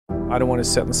I don't want to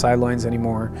sit on the sidelines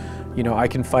anymore. You know, I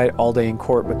can fight all day in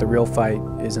court, but the real fight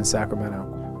is in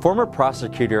Sacramento. Former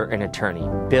prosecutor and attorney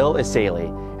Bill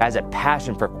Essayli has a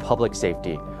passion for public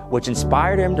safety, which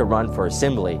inspired him to run for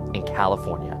assembly in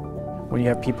California. When you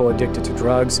have people addicted to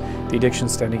drugs, the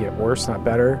addictions tend to get worse, not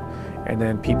better. And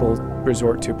then people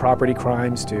resort to property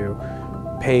crimes to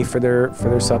pay for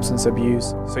their substance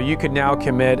abuse. So you could now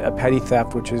commit a petty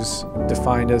theft, which is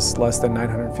defined as less than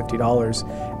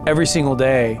 $950, every single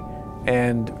day,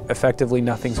 and effectively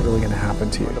nothing's really going to happen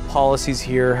to you. The policies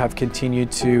here have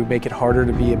continued to make it harder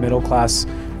to be a middle-class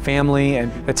family,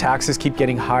 and the taxes keep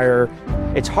getting higher.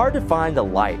 It's hard to find the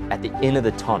light at the end of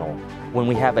the tunnel when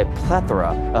we have a plethora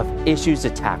of issues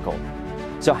to tackle.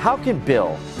 So how can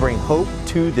Bill bring hope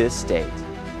to this state?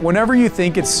 Whenever you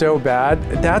think it's so bad,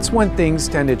 that's when things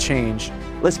tend to change.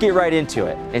 Let's get right into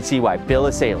it and see why Bill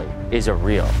Essayli is a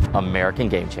real American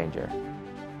game changer.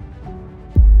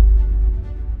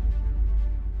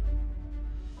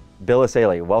 Bill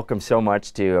Essayli, welcome so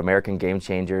much to American Game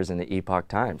Changers and the Epoch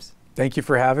Times. Thank you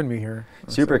for having me here.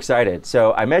 Super excited.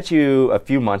 So I met you a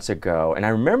few months ago, and I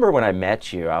remember when I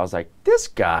met you, I was like, this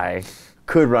guy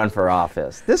could run for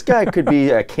office. This guy could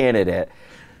be a candidate.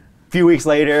 A few weeks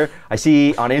later, I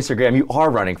see on Instagram you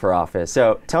are running for office.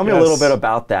 So tell me a little bit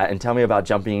about that, and tell me about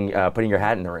putting your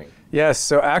hat in the ring. Yes,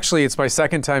 so actually it's my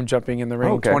second time jumping in the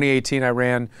ring. Okay. 2018 I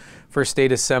ran for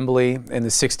state assembly in the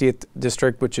 60th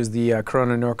district, which is the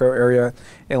Corona Norco area,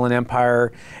 Inland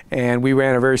Empire, and we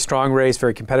ran a very strong race,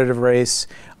 very competitive race.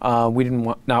 We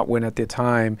did not win at the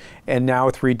time, and now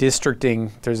with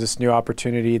redistricting, there's this new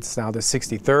opportunity. It's now the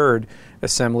 63rd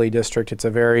assembly district. It's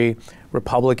a very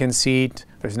Republican seat.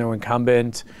 There's no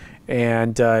incumbent,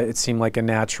 and it seemed like a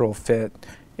natural fit.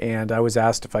 And I was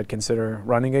asked if I'd consider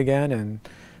running again, and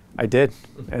I did.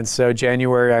 And so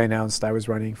January I announced I was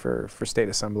running for state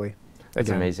assembly. That's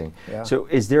amazing. Yeah. So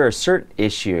is there a certain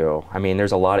issue? I mean,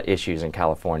 there's a lot of issues in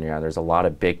California. There's a lot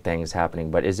of big things happening,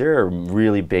 but is there a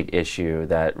really big issue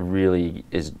that really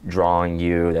is drawing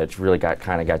you, that's really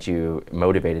got you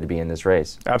motivated to be in this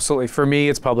race? Absolutely. For me,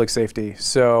 it's public safety.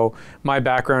 So my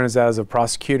background is as a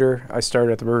prosecutor. I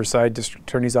started at the Riverside District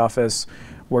Attorney's Office,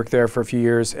 worked there for a few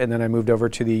years, and then I moved over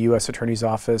to the U.S. Attorney's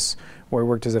Office, where I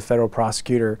worked as a federal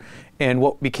prosecutor. And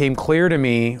what became clear to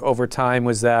me over time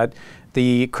was that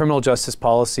the criminal justice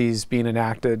policies being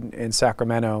enacted in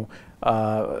Sacramento,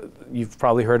 you've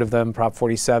probably heard of them, Prop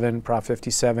 47, Prop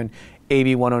 57,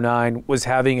 AB 109, was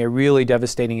having a really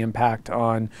devastating impact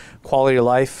on quality of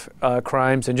life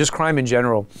crimes and just crime in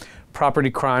general.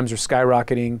 Property crimes are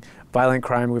skyrocketing. Violent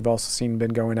crime we've also seen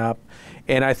been going up.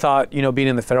 And I thought, you know, being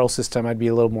in the federal system, I'd be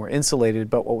a little more insulated.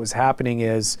 But what was happening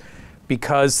is,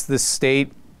 because the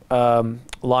state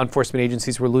law enforcement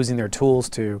agencies were losing their tools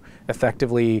to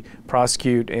effectively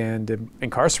prosecute and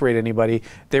incarcerate anybody,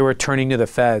 they were turning to the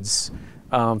feds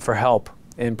for help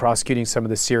in prosecuting some of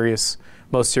the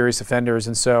most serious offenders.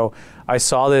 And so I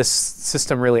saw this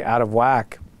system really out of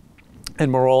whack, and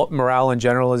morale in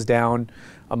general is down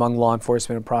among law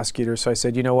enforcement and prosecutors. So I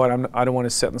said, you know what, I don't want to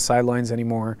sit on the sidelines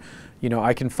anymore. You know,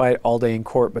 I can fight all day in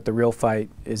court, but the real fight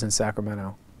is in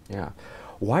Sacramento. Yeah.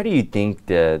 Why do you think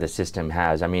the system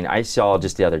has? I mean, I saw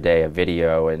just the other day a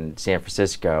video in San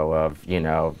Francisco of, you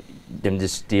know, them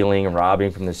just stealing and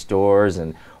robbing from the stores.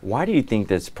 And why do you think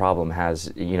this problem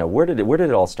has, you know, where did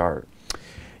it all start?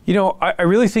 You know, I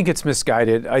really think it's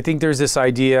misguided. I think there's this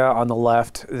idea on the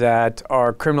left that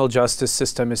our criminal justice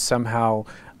system is somehow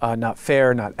not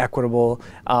fair, not equitable,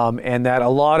 and that a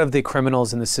lot of the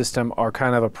criminals in the system are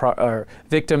kind of are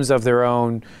victims of their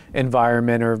own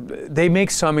environment, or they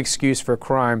make some excuse for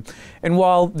crime. And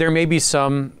while there may be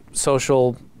some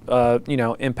social you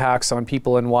know, impacts on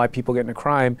people and why people get into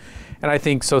crime, and I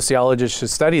think sociologists should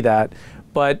study that,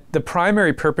 but the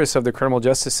primary purpose of the criminal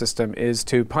justice system is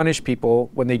to punish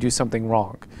people when they do something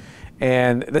wrong.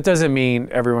 And that doesn't mean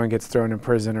everyone gets thrown in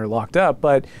prison or locked up,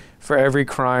 but for every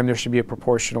crime there should be a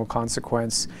proportional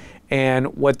consequence.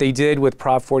 And what they did with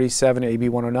Prop 47, AB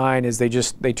 109, is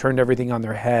they turned everything on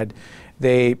their head.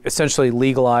 They essentially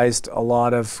legalized a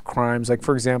lot of crimes, like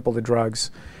for example the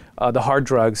drugs. The hard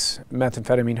drugs,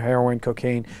 methamphetamine, heroin,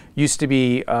 cocaine, used to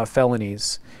be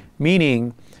felonies,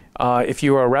 meaning if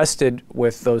you were arrested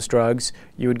with those drugs,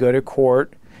 you would go to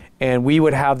court, and we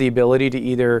would have the ability to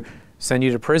either send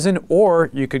you to prison, or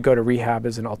you could go to rehab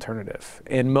as an alternative.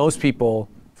 And most people,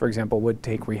 for example, would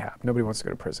take rehab. Nobody wants to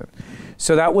go to prison.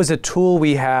 So that was a tool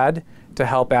we had to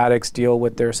help addicts deal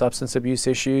with their substance abuse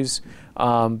issues,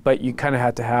 but you kind of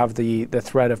had to have the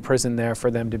threat of prison there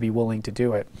for them to be willing to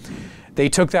do it. They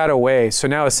took that away, so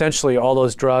now essentially all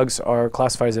those drugs are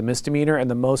classified as a misdemeanor, and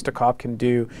the most a cop can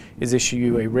do is issue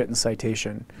you a written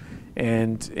citation.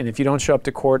 And if you don't show up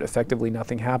to court, effectively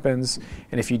nothing happens.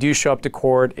 And if you do show up to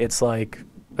court, it's like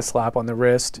a slap on the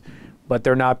wrist, but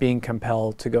they're not being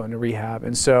compelled to go into rehab.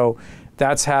 And so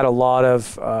that's had a lot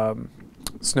of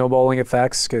snowballing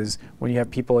effects, because when you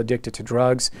have people addicted to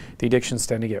drugs, the addictions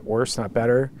tend to get worse, not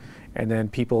better. And then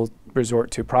people resort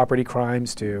to property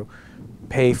crimes to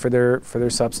pay for their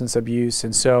substance abuse.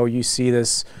 And so you see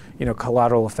this,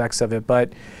 collateral effects of it.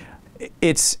 But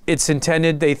it's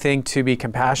intended, they think, to be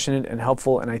compassionate and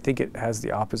helpful, and I think it has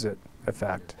the opposite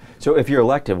effect. So if you're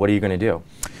elected, what are you going to do?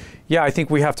 Yeah, I think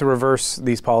we have to reverse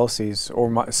these policies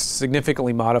or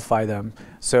significantly modify them.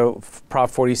 So Prop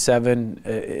 47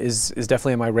 is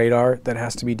definitely on my radar. That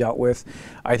has to be dealt with.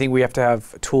 I think we have to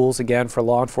have tools, again, for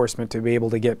law enforcement to be able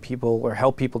to get people or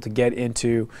help people to get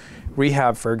into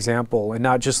rehab, for example, and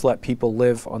not just let people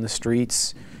live on the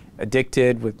streets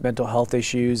addicted with mental health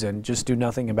issues and just do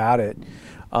nothing about it.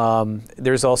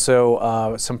 There's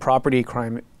also some property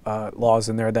crime laws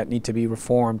in there that need to be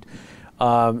reformed.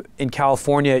 In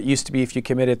California, it used to be if you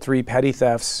committed 3 petty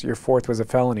thefts, your 4th was a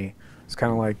felony. It's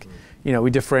kind of like,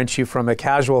 we differentiate you from a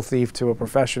casual thief to a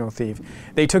professional thief.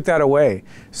 They took that away.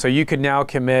 So you could now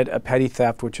commit a petty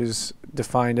theft, which is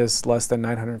defined as less than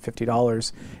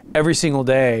 $950, every single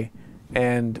day,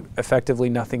 and effectively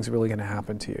nothing's really going to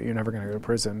happen to you. You're never going to go to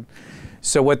prison.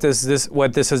 So what this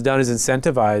has done is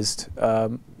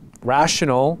incentivized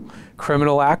rational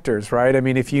criminal actors, right? I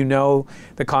mean, if you know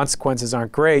the consequences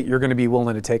aren't great, you're going to be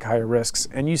willing to take higher risks.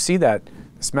 And you see that.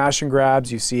 Smash and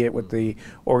grabs, you see it with the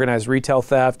organized retail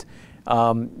theft.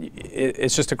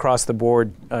 It's just across the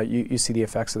board, you see the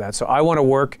effects of that. So I want to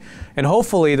work, and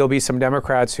hopefully there'll be some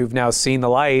Democrats who've now seen the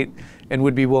light and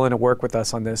would be willing to work with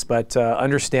us on this. But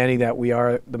understanding that we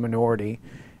are the minority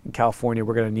in California,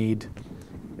 we're going to need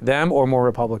them or more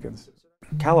Republicans.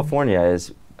 California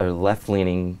is a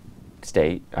left-leaning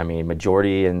state. I mean,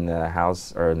 majority in the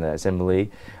House or in the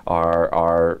Assembly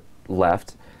are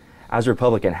left. As a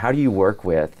Republican, how do you work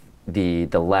with the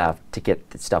left to get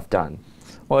stuff done?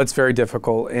 Well, it's very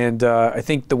difficult, and I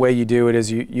think the way you do it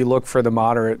is you look for the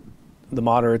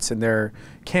moderates in their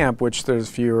camp, which there's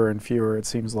fewer and fewer, it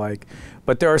seems like.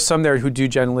 But there are some there who do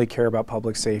generally care about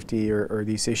public safety or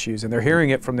these issues, and they're hearing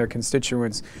it from their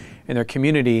constituents in their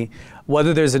community.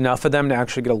 Whether there's enough of them to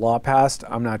actually get a law passed,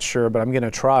 I'm not sure, but I'm going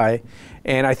to try.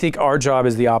 And I think our job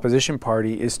as the opposition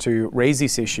party is to raise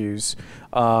these issues,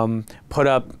 put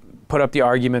up the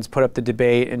arguments, put up the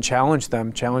debate, and challenge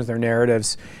them, challenge their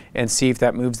narratives, and see if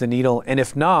that moves the needle. And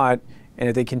if not, and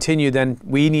if they continue, then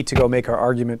we need to go make our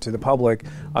argument to the public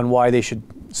on why they should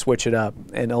switch it up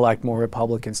and elect more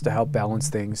Republicans to help balance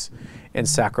things in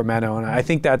Sacramento. And I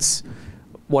think that's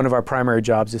one of our primary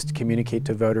jobs, is to communicate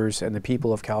to voters and the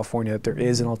people of California that there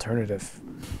is an alternative.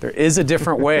 There is a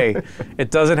different way.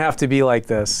 It doesn't have to be like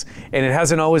this. And it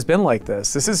hasn't always been like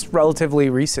this. This is relatively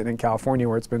recent in California,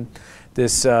 where it's been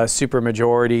this super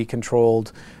majority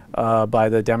controlled by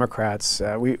the Democrats.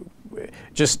 We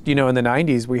just, in the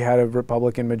 90s, we had a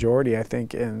Republican majority, I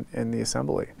think, in the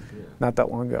Assembly, not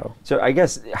that long ago. So I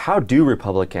guess, how do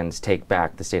Republicans take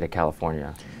back the state of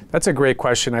California? That's a great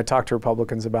question. I talk to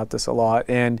Republicans about this a lot.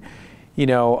 And,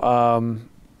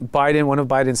 Biden, one of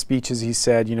Biden's speeches, he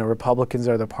said, Republicans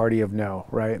are the party of no,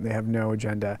 right? And they have no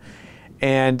agenda.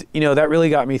 And, that really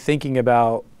got me thinking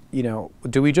about,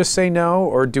 do we just say no,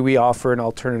 or do we offer an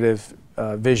alternative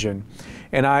vision?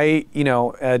 And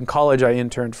in college, I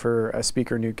interned for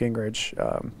Speaker Newt Gingrich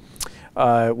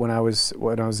when I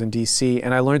was in D.C.,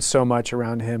 and I learned so much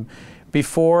around him.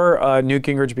 Before Newt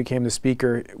Gingrich became the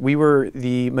Speaker, we were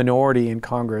the minority in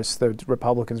Congress. The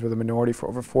Republicans were the minority for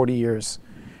over 40 years.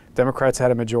 Democrats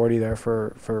had a majority there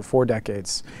for 4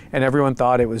 decades. And everyone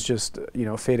thought it was just,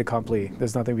 fait accompli.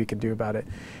 There's nothing we can do about it.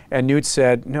 And Newt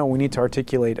said, no, we need to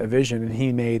articulate a vision, and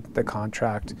he made the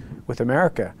contract with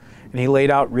America. And he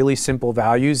laid out really simple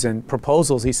values and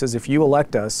proposals. He says, if you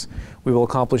elect us, we will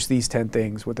accomplish these 10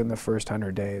 things within the first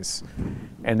 100 days.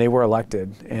 And they were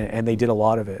elected, and they did a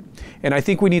lot of it. And I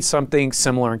think we need something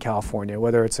similar in California,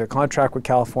 whether it's a contract with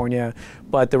California.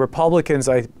 But the Republicans,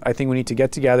 I think we need to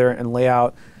get together and lay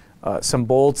out some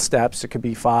bold steps. It could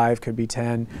be 5, could be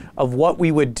 10, of what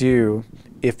we would do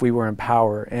if we were in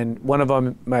power. And one of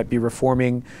them might be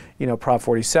reforming, Prop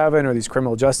 47 or these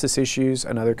criminal justice issues.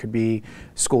 Another could be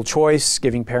school choice,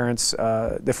 giving parents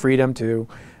the freedom to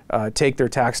take their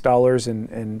tax dollars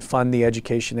and fund the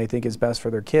education they think is best for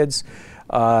their kids.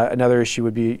 Another issue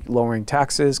would be lowering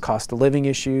taxes, cost of living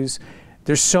issues.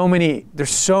 There's so many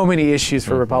issues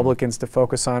for Republicans to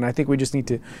focus on. I think we just need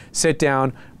to sit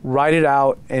down, write it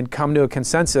out, and come to a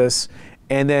consensus.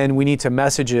 And then we need to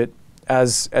message it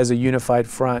as a unified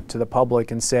front to the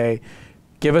public and say,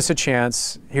 give us a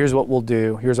chance, here's what we'll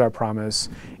do, here's our promise,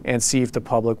 and see if the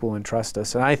public will entrust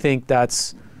us. And I think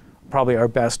that's probably our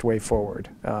best way forward,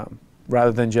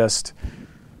 rather than just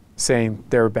saying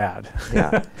they're bad.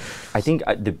 Yeah. I think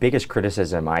the biggest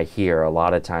criticism I hear a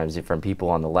lot of times from people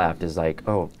on the left is like,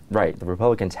 oh, right, the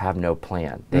Republicans have no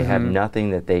plan. They have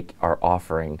nothing that they are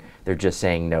offering. They're just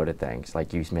saying no to things,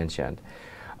 like you mentioned.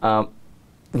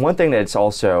 One thing that's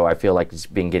also, I feel like, has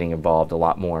been getting involved a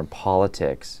lot more in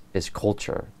politics is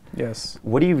culture. Yes.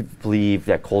 What do you believe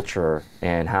that culture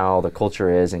and how the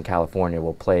culture is in California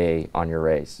will play on your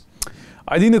race?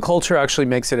 I think the culture actually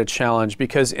makes it a challenge,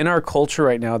 because in our culture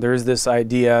right now, there's this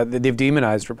idea that they've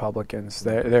demonized Republicans.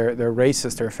 They're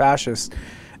racist, they're fascist,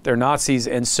 they're Nazis,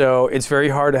 and so it's very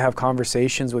hard to have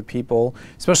conversations with people,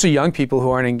 especially young people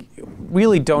who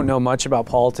really don't know much about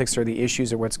politics or the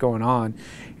issues or what's going on,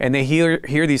 and they hear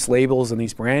these labels and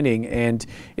these branding, and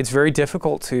it's very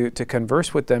difficult to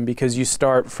converse with them, because you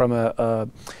start from a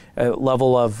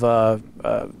level of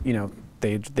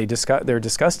they're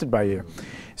disgusted by you.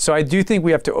 So I do think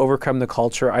we have to overcome the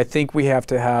culture. I think we have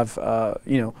to have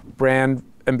brand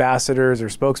ambassadors or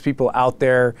spokespeople out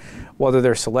there, whether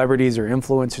they're celebrities or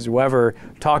influencers, whoever,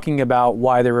 talking about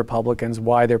why they're Republicans,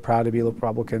 why they're proud to be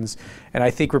Republicans. And I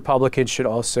think Republicans should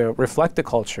also reflect the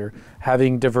culture,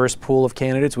 having diverse pool of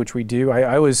candidates, which we do.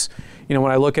 I was, when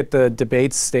I look at the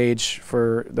debate stage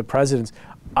for the presidents,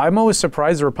 I'm always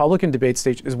surprised the Republican debate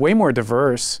stage is way more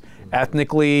diverse,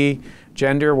 ethnically,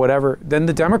 gender, whatever, than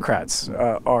the Democrats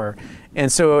are.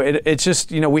 And so it's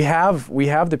just, we have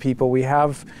the people, we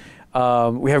have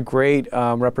great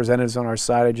representatives on our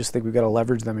side. I just think we've got to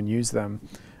leverage them and use them,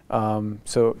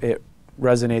 so it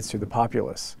resonates through the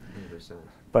populace. 100%.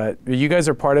 But you guys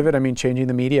are part of it. I mean, changing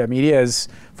the media. Media has,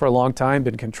 for a long time,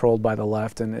 been controlled by the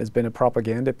left and has been a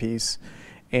propaganda piece.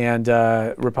 And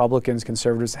Republicans,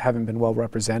 conservatives haven't been well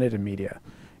represented in media.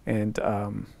 And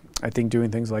I think doing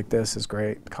things like this is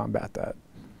great to combat that.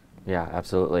 Yeah,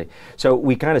 absolutely. So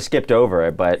we kind of skipped over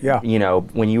it, but yeah.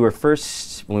 When you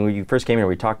first came here,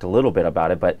 we talked a little bit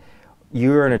about it, but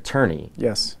you're an attorney.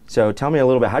 Yes. So tell me a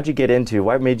little bit, how'd you get into,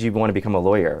 what made you want to become a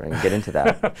lawyer and get into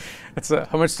that?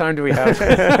 How much time do we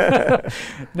have?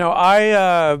 No,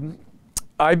 I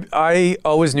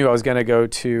always knew I was going to go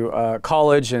to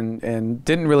college and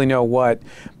didn't really know what,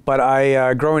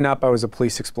 but growing up I was a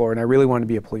police explorer and I really wanted to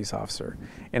be a police officer.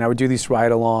 And I would do these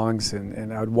ride-alongs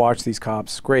and I would watch these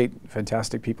cops, great,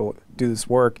 fantastic people, do this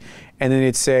work. And then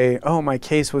they'd say, oh, my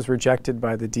case was rejected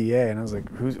by the DA. And I was like,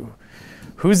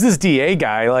 who's this DA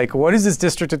guy? Like, what is this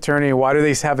district attorney? Why do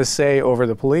they have a say over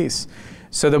the police?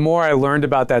 So the more I learned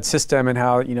about that system and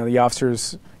how the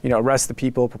officers arrest the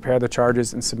people, prepare the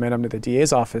charges, and submit them to the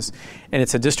DA's office, and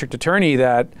it's a district attorney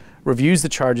that reviews the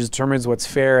charges, determines what's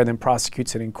fair, and then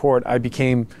prosecutes it in court, I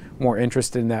became more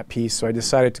interested in that piece. So I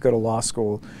decided to go to law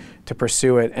school to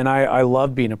pursue it, and I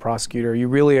love being a prosecutor.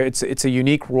 It's a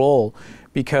unique role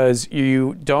because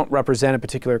you don't represent a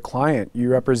particular client. You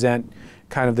represent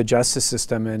kind of the justice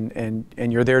system,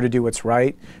 and you're there to do what's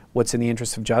right, what's in the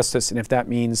interest of justice, and if that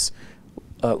means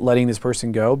letting this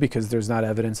person go because there's not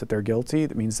evidence that they're guilty,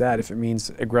 that means that. If it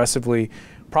means aggressively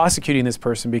prosecuting this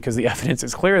person because the evidence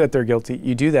is clear that they're guilty,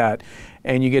 you do that,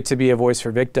 and you get to be a voice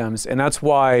for victims. And that's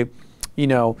why,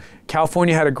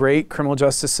 California had a great criminal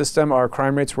justice system. Our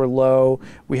crime rates were low.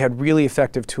 We had really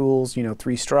effective tools,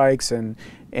 3 strikes, and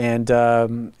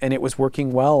it was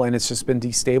working well. And it's just been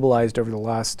destabilized over the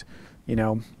last,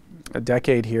 a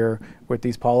decade here with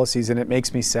these policies, and it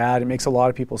makes me sad. It makes a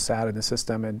lot of people sad in the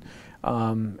system, and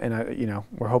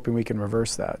we're hoping we can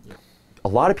reverse that. A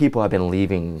lot of people have been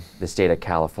leaving the state of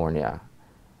California.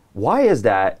 Why is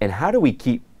that, and how do we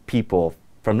keep people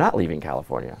from not leaving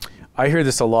California? I hear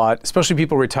this a lot, especially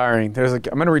people retiring. There's like,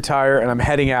 I'm going to retire and I'm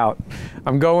heading out.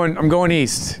 I'm going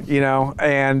east,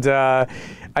 and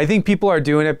I think people are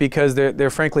doing it because they're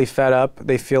frankly fed up.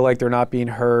 They feel like they're not being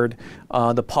heard.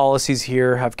 The policies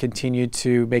here have continued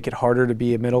to make it harder to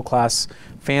be a middle-class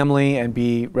family and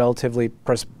be relatively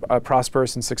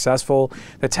prosperous and successful.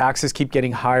 The taxes keep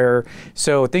getting higher.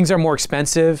 So things are more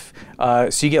expensive. So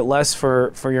you get less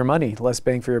for your money, less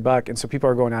bang for your buck. And so people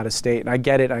are going out of state. And I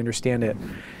get it. I understand it.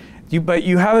 But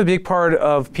you have a big part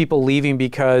of people leaving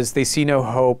because they see no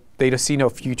hope. They just see no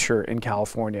future in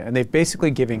California. And they're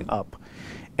basically giving up.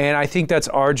 And I think that's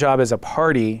our job as a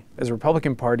party, as a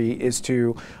Republican Party, is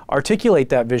to articulate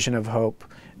that vision of hope,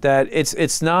 that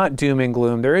it's not doom and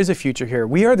gloom. There is a future here.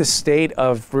 We are the state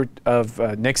of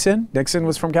Nixon. Nixon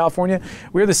was from California.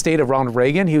 We are the state of Ronald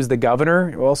Reagan. He was the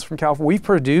governor, also from California. We've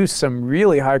produced some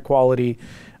really high quality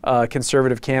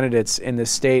conservative candidates in this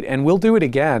state, and we'll do it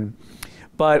again.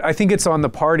 But I think it's on the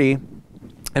party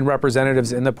and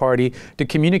representatives in the party to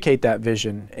communicate that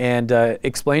vision and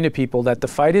explain to people that the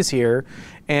fight is here.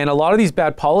 And a lot of these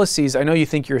bad policies, I know you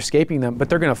think you're escaping them, but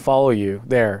they're going to follow you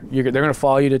there. They're going to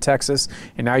follow you to Texas.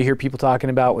 And now you hear people talking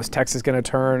about, was Texas going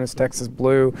to turn? Is Texas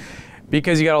blue?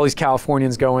 Because you got all these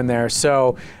Californians going there.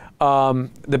 So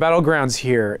the battleground's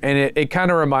here. And it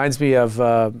kind of reminds me of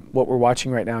what we're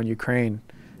watching right now in Ukraine,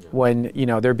 when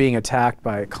they're being attacked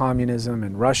by communism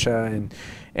and Russia,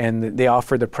 and they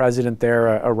offered the president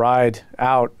there a ride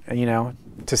out,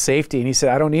 to safety, and he said,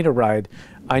 "I don't need a ride.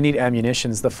 I need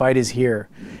ammunitions. The fight is here."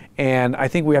 And I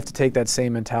think we have to take that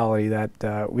same mentality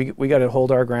that we got to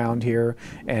hold our ground here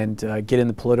and get in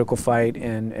the political fight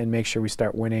and make sure we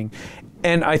start winning.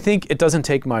 And I think it doesn't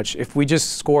take much. If we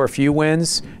just score a few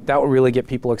wins, that will really get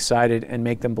people excited and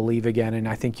make them believe again. And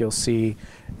I think you'll see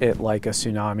it like a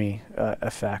tsunami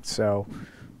effect. So,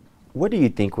 what do you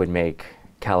think would make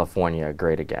California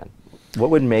great again? What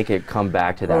would make it come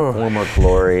back to that former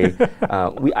glory?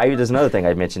 There's another thing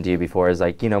I mentioned to you before is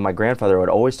my grandfather would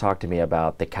always talk to me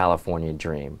about the California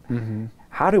dream. Mm-hmm.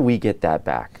 How do we get that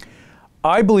back?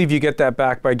 I believe you get that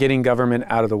back by getting government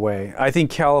out of the way. I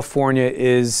think California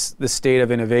is the state of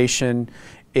innovation.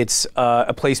 It's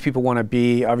a place people want to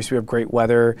be. Obviously, we have great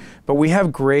weather, but we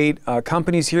have great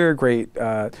companies here, great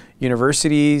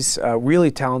universities,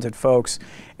 really talented folks.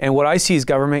 And what I see is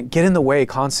government get in the way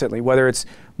constantly, whether it's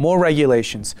more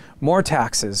regulations, more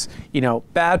taxes,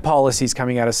 bad policies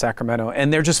coming out of Sacramento,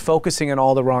 and they're just focusing on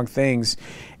all the wrong things.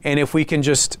 And if we can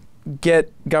just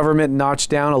get government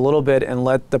notched down a little bit and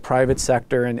let the private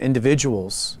sector and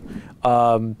individuals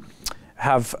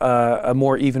have a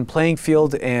more even playing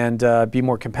field and be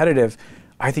more competitive,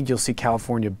 I think you'll see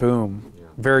California boom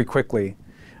very quickly.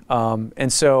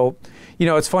 And so,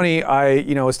 it's funny, I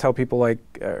always tell people,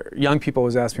 young people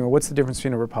always ask me, well, what's the difference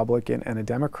between a Republican and a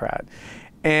Democrat?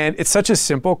 And it's such a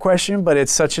simple question, but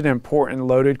it's such an important,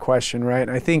 loaded question, right?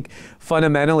 And I think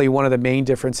fundamentally one of the main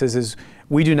differences is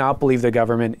we do not believe the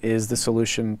government is the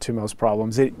solution to most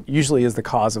problems. It usually is the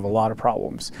cause of a lot of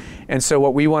problems. And so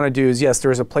what we want to do is, yes,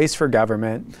 there is a place for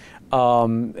government,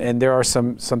 and there are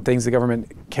some things the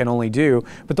government can only do,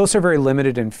 but those are very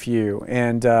limited and few.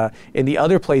 And in the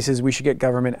other places, we should get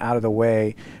government out of the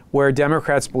way, where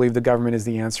Democrats believe the government is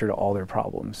the answer to all their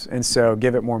problems. And so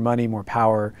give it more money, more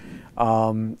power.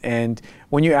 And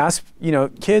when you ask,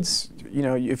 kids,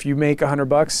 if you make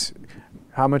 $100,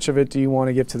 how much of it do you want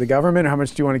to give to the government, or how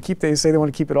much do you want to keep? They say they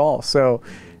want to keep it all. So,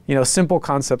 simple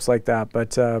concepts like that.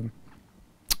 But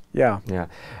yeah. Yeah.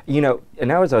 And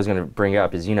now as I was going to bring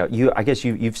up is, I guess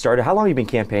you've started. How long have you been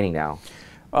campaigning now?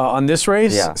 On this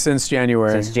race? Yeah. Since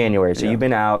January. Since January. So you've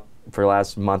been out for the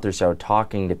last month or so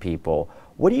talking to people.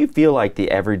 What do you feel like the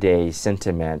everyday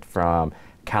sentiment from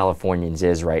Californians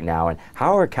is right now, and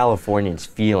how are Californians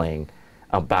feeling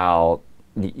about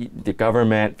the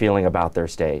government, feeling about their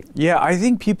state? Yeah, I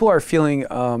think people are feeling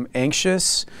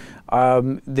anxious.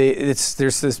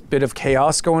 There's this bit of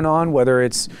chaos going on, whether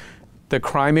it's the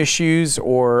crime issues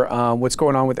or what's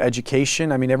going on with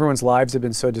education. I mean, everyone's lives have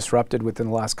been so disrupted within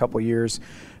the last couple of years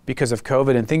because of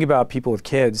COVID. And think about people with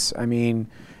kids. I mean,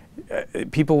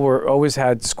 people always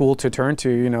had school to turn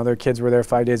to. Their kids were there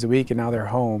 5 days a week, and now they're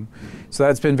home. So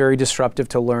that's been very disruptive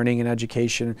to learning and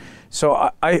education.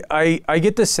 So I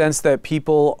get the sense that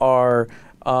people are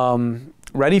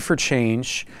ready for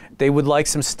change. They would like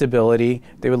some stability.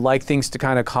 They would like things to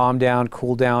kind of calm down,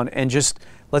 cool down, and just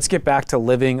let's get back to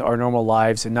living our normal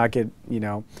lives and not get,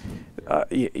 not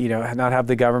have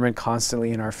the government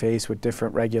constantly in our face with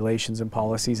different regulations and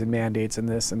policies and mandates and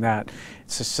this and that.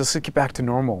 It's just to get back to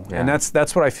normal. Yeah. And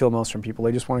that's what I feel most from people.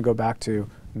 They just want to go back to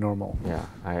normal. Yeah,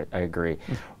 I agree.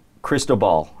 Crystal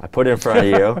ball, I put it in front of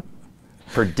you.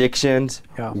 Predictions,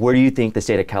 where do you think the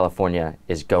state of California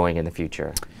is going in the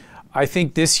future? I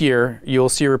think this year you'll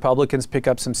see Republicans pick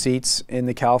up some seats in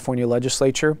the California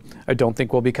legislature. I don't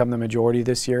think we'll become the majority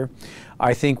this year.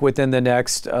 I think within the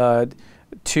next 2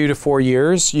 to 4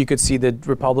 years, you could see the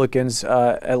Republicans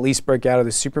at least break out of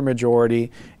the supermajority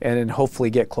and then hopefully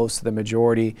get close to the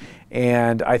majority.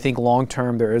 And I think long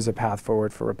term there is a path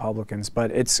forward for Republicans,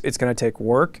 but it's going to take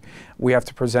work. We have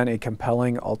to present a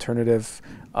compelling alternative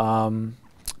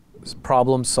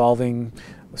problem-solving,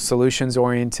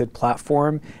 solutions-oriented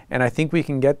platform, and I think we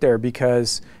can get there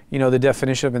because the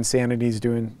definition of insanity is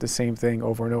doing the same thing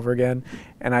over and over again,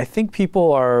 and I think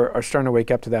people are starting to wake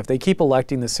up to that. If they keep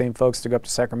electing the same folks to go up to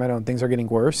Sacramento and things are getting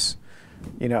worse,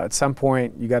 at some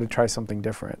point you got to try something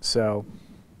different. So,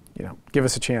 give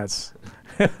us a chance.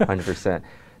 100%.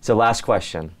 So last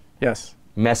question. Yes.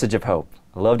 Message of hope.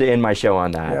 I love to end my show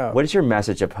on that. Yeah. What is your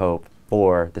message of hope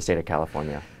for the state of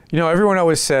California? You know, everyone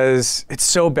always says it's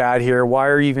so bad here. Why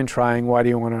are you even trying? Why do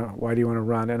you want to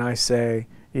run? And I say,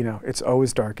 you know, it's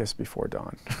always darkest before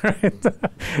dawn.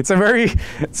 Right?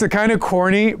 It's a kind of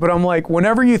corny, but I'm like,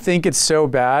 whenever you think it's so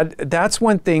bad, that's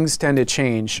when things tend to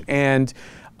change. And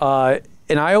I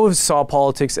always saw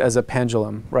politics as a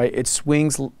pendulum, right? It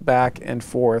swings back and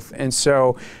forth. And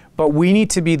so, but we need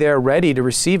to be there ready to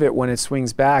receive it when it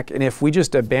swings back. And if we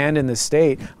just abandon the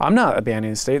state, I'm not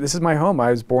abandoning the state. This is my home. I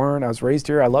was born, I was raised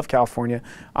here. I love California.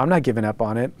 I'm not giving up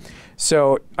on it.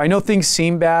 So I know things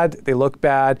seem bad, they look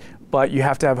bad, but you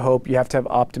have to have hope. You have to have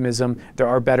optimism. There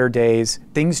are better days.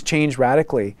 Things change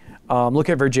radically. Look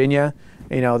at Virginia.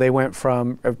 You know, they went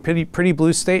from a pretty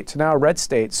blue state to now a red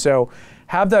state. So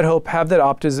have that hope, have that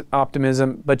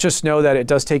optimism, but just know that it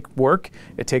does take work.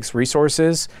 It takes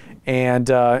resources. And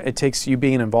it takes you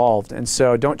being involved. And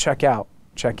so don't check out,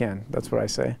 check in. That's what I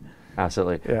say.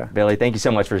 Absolutely. Yeah. Billy, thank you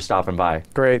so much for stopping by.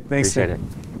 Great. Thanks. Appreciate it.